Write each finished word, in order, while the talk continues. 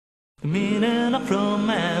The meaning of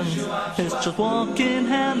romance is just walking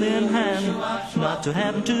hand in hand, not to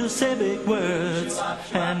have to say big words,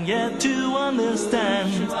 and yet to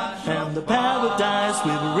understand. And the paradise we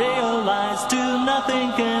will realize, to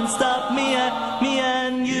nothing can stop me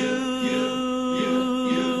and you.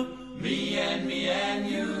 Me and you.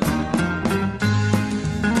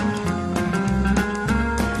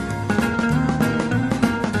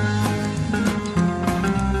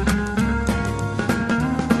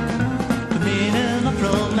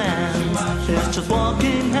 It's just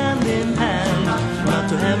walking hand in hand, not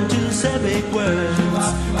to have to say big words,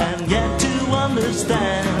 and yet to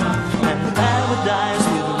understand. And the paradise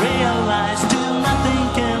we will realize, to nothing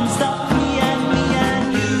can stop me and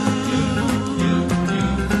you.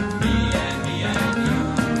 Me and you.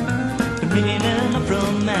 The meaning of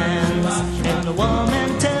romance in a warm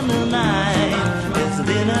and tender night is a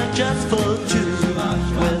dinner just for two,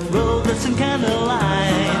 with roses and candlelight.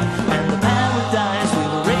 And the paradise we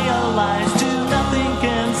will realize, to nothing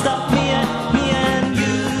can stop me and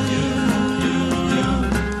you.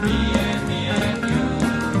 Me and you.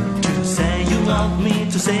 To say you want me,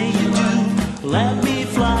 to say you do, let me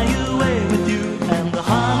fly away with you. And the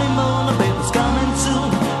honeymoon, the baby's coming soon.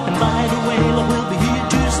 And by the way, love will be here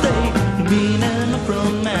to stay. The meaning of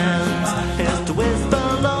romance is to whisper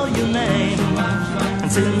low your name.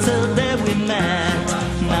 And since the day we met,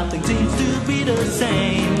 nothing seems to be the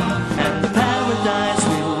same. And the paradise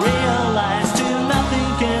we will realize, to nothing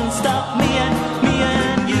can stop me and you. Me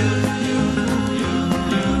and you.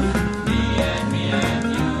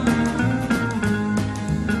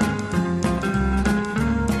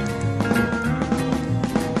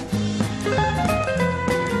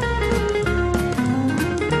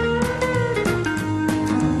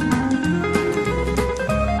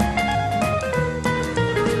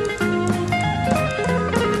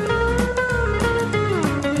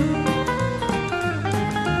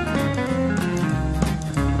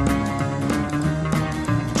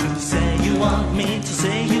 To say you want me, to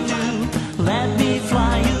say you